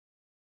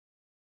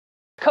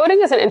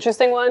Coding is an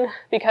interesting one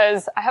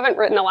because I haven't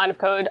written a line of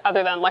code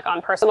other than like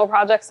on personal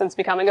projects since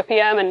becoming a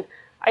PM. And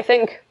I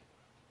think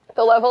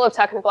the level of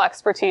technical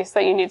expertise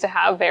that you need to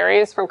have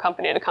varies from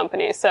company to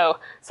company. So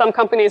some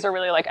companies are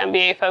really like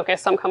MBA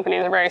focused, some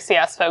companies are very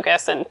CS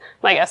focused, and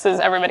my guess is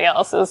everybody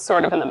else is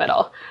sort of in the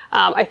middle.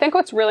 I think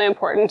what's really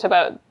important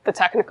about the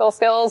technical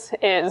skills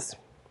is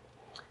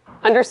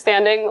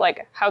understanding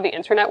like how the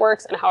internet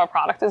works and how a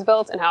product is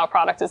built and how a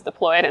product is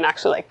deployed and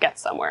actually like get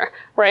somewhere,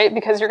 right?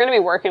 Because you're going to be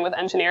working with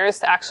engineers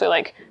to actually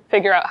like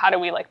figure out how do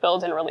we like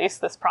build and release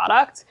this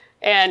product.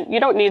 And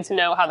you don't need to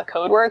know how the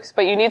code works,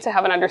 but you need to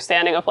have an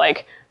understanding of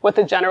like what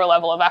the general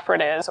level of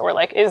effort is, or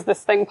like, is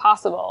this thing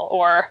possible?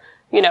 Or,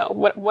 you know,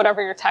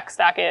 whatever your tech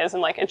stack is,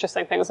 and like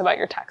interesting things about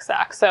your tech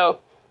stack. So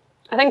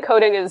I think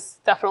coding is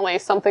definitely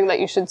something that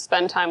you should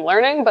spend time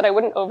learning, but I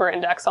wouldn't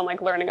over-index on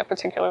like learning a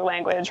particular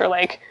language or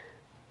like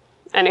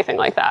anything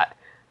like that.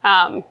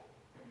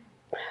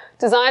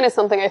 Design is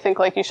something I think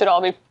like you should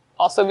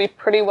also be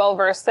pretty well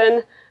versed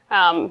in.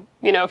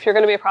 You know, if you're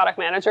going to be a product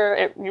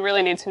manager, you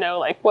really need to know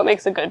like what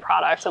makes a good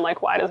product and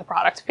like why does a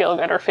product feel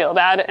good or feel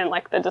bad in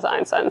like the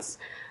design sense.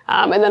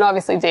 And then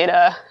obviously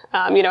data.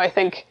 You know, I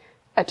think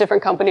at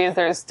different companies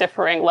there's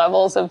differing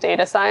levels of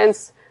data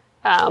science.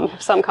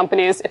 Some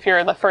companies, if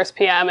you're the first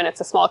PM and it's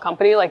a small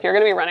company, like you're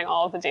going to be running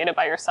all of the data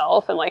by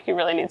yourself and like you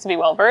really need to be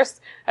well versed.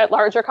 At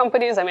larger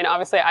companies, I mean,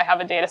 obviously I have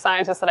a data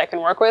scientist that I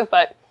can work with,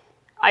 but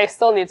I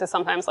still need to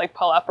sometimes like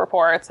pull up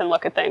reports and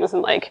look at things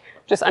and like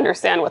just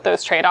understand what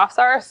those trade-offs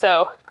are.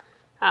 So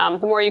the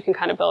more you can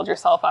kind of build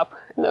yourself up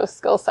in those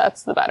skill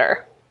sets, the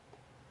better.